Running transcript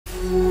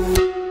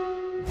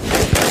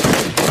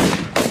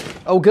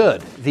Oh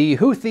good, the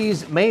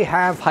Houthis may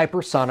have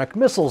hypersonic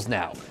missiles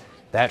now.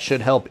 That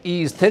should help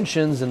ease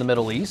tensions in the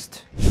Middle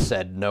East,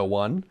 said no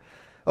one.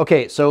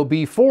 Okay, so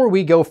before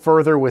we go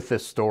further with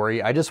this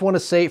story, I just want to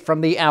say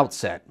from the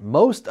outset,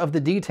 most of the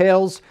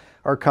details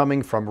are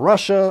coming from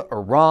Russia,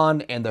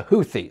 Iran, and the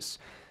Houthis.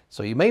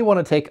 So you may want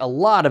to take a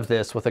lot of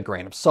this with a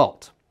grain of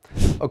salt.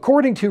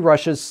 According to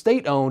Russia's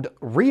state-owned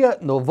RIA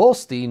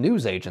Novosti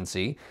news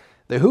agency,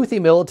 the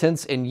Houthi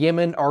militants in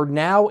Yemen are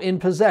now in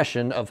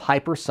possession of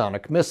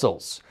hypersonic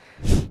missiles.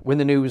 When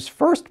the news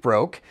first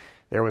broke,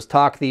 there was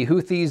talk the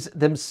Houthis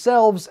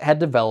themselves had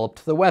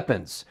developed the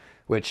weapons,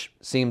 which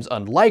seems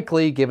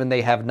unlikely given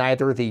they have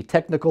neither the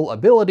technical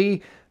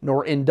ability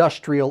nor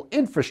industrial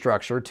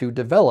infrastructure to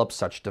develop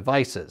such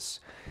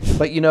devices.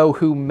 But you know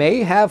who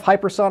may have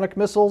hypersonic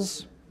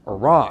missiles?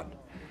 Iran.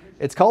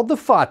 It's called the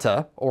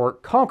Fatah, or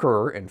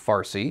Conqueror in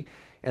Farsi,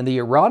 and the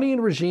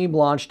Iranian regime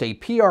launched a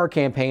PR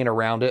campaign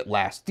around it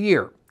last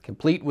year,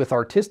 complete with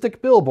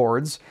artistic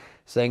billboards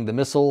saying the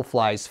missile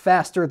flies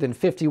faster than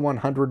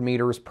 5,100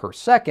 meters per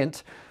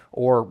second,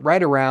 or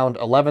right around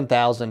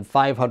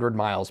 11,500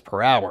 miles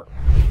per hour,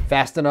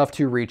 fast enough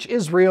to reach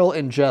Israel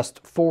in just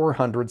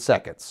 400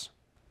 seconds.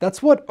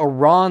 That's what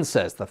Iran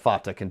says the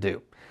Fatah can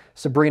do.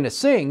 Sabrina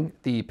Singh,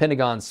 the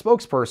Pentagon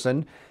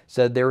spokesperson,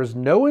 said there is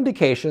no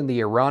indication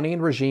the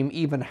Iranian regime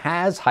even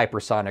has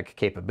hypersonic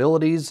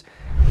capabilities,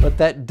 but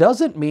that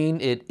doesn't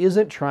mean it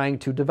isn't trying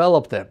to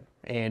develop them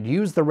and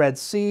use the Red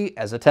Sea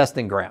as a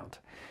testing ground.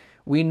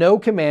 We know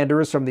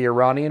commanders from the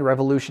Iranian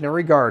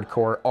Revolutionary Guard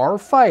Corps are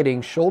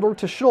fighting shoulder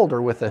to shoulder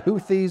with the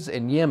Houthis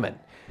in Yemen,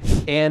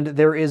 and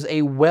there is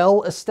a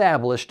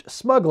well-established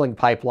smuggling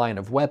pipeline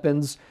of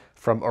weapons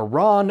from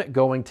Iran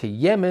going to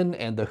Yemen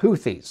and the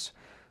Houthis.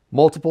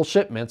 Multiple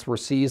shipments were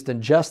seized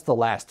in just the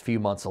last few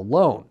months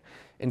alone,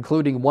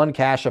 including one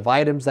cache of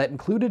items that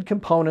included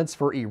components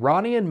for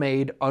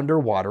Iranian-made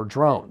underwater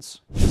drones.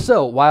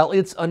 So, while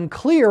it's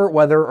unclear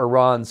whether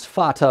Iran's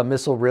Fatah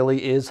missile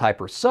really is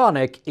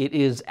hypersonic, it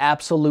is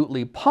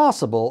absolutely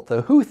possible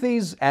the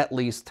Houthis at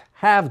least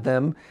have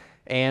them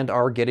and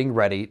are getting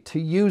ready to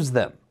use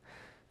them.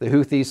 The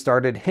Houthis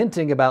started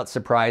hinting about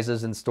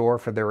surprises in store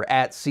for their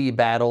at-sea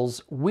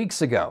battles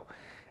weeks ago,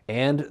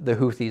 and the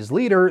Houthis'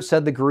 leader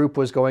said the group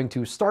was going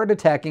to start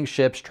attacking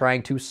ships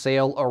trying to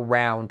sail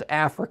around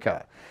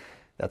Africa.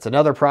 That's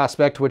another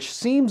prospect which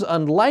seems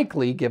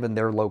unlikely given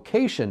their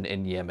location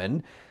in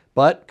Yemen,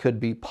 but could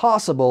be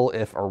possible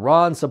if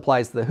Iran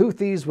supplies the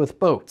Houthis with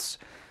boats,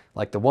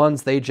 like the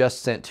ones they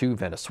just sent to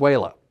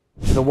Venezuela.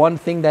 The one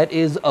thing that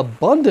is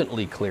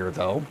abundantly clear,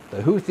 though,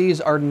 the Houthis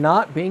are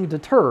not being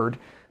deterred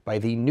by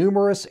the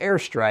numerous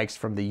airstrikes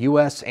from the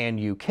US and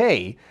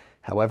UK,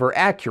 however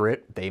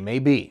accurate they may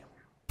be.